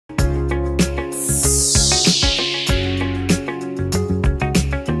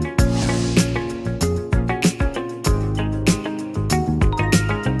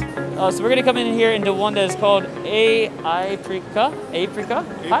So we're gonna come in here into one that is called Eifrika. Eifrika?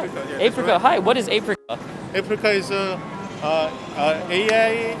 Hi. Yeah, Eifrika. Hi. What is Eifrika? 에이프리카 is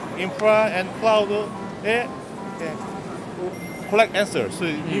AI, infra, and cloud collect answer. So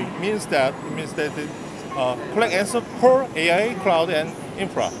it means that collect answer for AI, cloud, and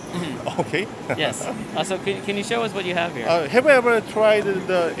infra. Okay. Yes. So can you show us what you have here? Have you ever tried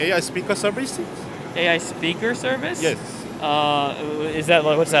the AI speaker service? AI speaker service? Yes. Is that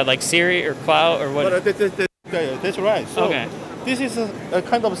what's that, like Siri or Cloud or what? But that's right. So Okay. this is a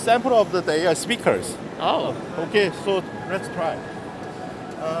kind of sample of the AI speakers. Oh. Okay, so let's try.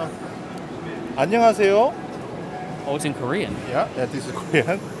 안녕하세요. Oh, it's in Korean. Yeah, this is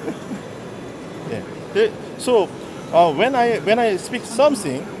Korean. Yeah. So when I speak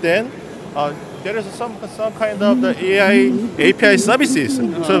something, then there is some kind of the AI API services.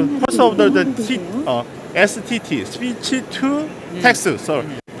 So first of all, the STT, speech to text. So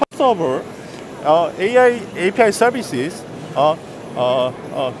first of all, AI API services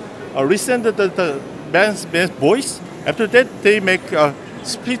resend the man's voice. After that, they make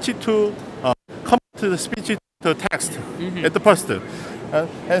speech to convert the speech to text at the first.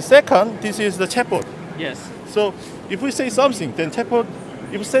 And second, this is the chatbot. Yes. So if we say something, then chatbot.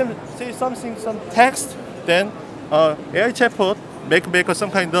 If we say something, some text, then AI chatbot make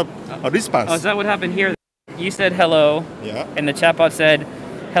some kind of response. Oh, is that what happened here? You said hello. Yeah. And the chatbot said,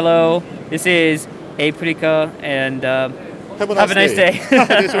 "Hello, this is Eifrika, and Have a nice day."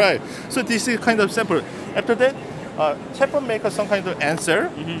 That's right. So this is kind of simple. After that, chatbot make some kind of answer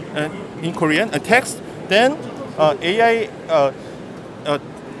in Korean, a text. Then AI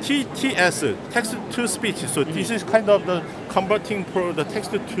TTS, text to speech. So this is kind of the converting for the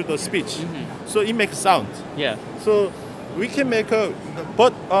text to the speech. So it makes sound. Yeah. So we can make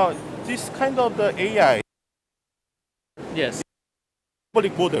but this kind of the AI Yes.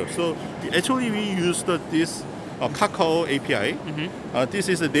 public model. So actually we used this Kakao API. This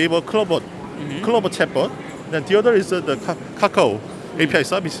is the native Clover chatbot. Then the other is the Kakao API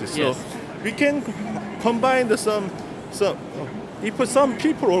services. So Yes. we can combine some if some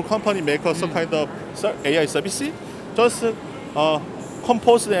people or company make some kind of AI service, just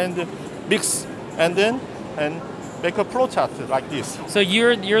compose and mix and make a flow chart like this. So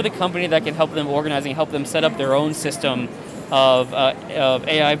you're the company that can help them organizing, help them set up their own system of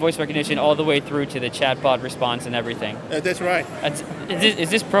AI voice recognition all the way through to the chatbot response and everything. That's right. Is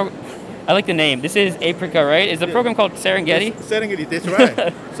this I like the name. This is Eifrika, right? Is the program called Serengeti? Serengeti, that's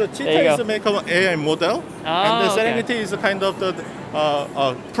right. So Cheetah is a make of AI model, and the okay. Serengeti is a kind of the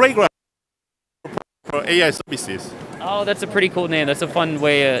playground for AI services. Oh, that's a pretty cool name. That's a fun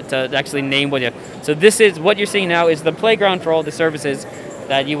way to actually name what you. So this is what you're seeing now is the playground for all the services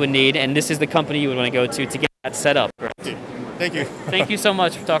that you would need, and this is the company you would want to go to get that set up. Correct? Okay. Thank you. Thank you so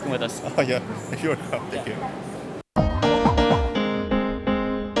much for talking with us. Oh yeah, you're welcome. Thank you.